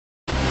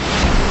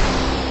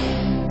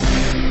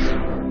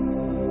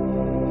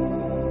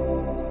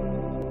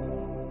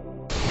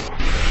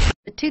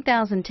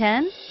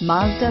2010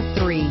 Mazda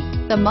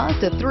 3. The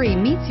Mazda 3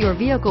 meets your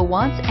vehicle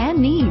wants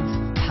and needs.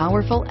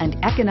 Powerful and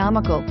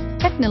economical,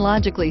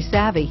 technologically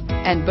savvy,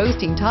 and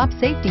boasting top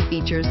safety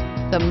features,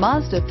 the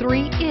Mazda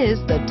 3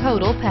 is the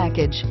total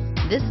package.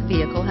 This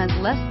vehicle has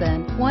less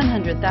than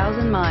 100,000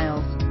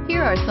 miles.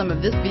 Here are some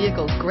of this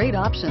vehicle's great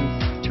options: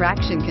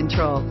 traction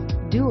control,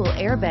 dual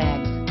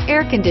airbags,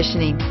 air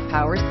conditioning,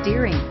 power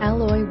steering,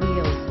 alloy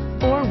wheels,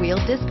 four-wheel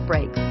disc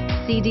brakes,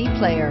 CD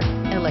player,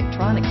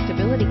 electronic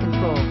stability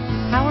control,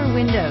 power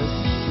windows,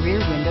 rear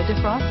window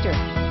defroster.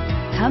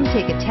 Come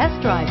take a test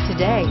drive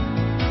today.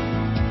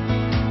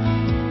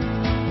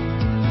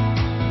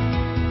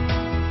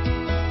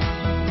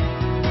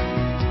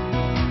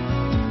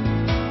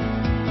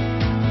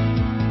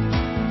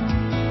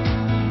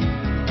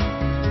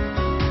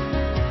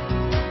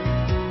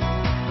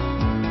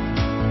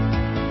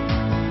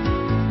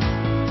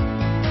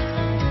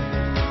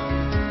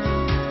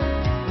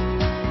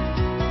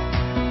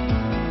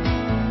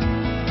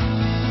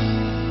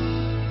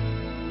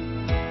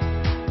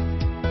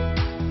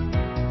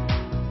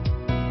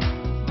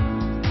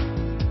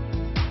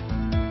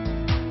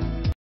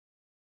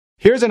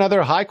 Here's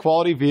another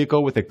high-quality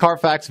vehicle with a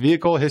Carfax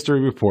Vehicle History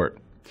Report.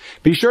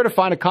 Be sure to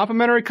find a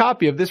complimentary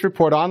copy of this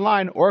report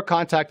online or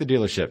contact the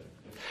dealership.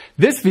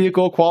 This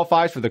vehicle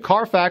qualifies for the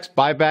Carfax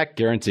Buyback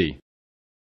Guarantee.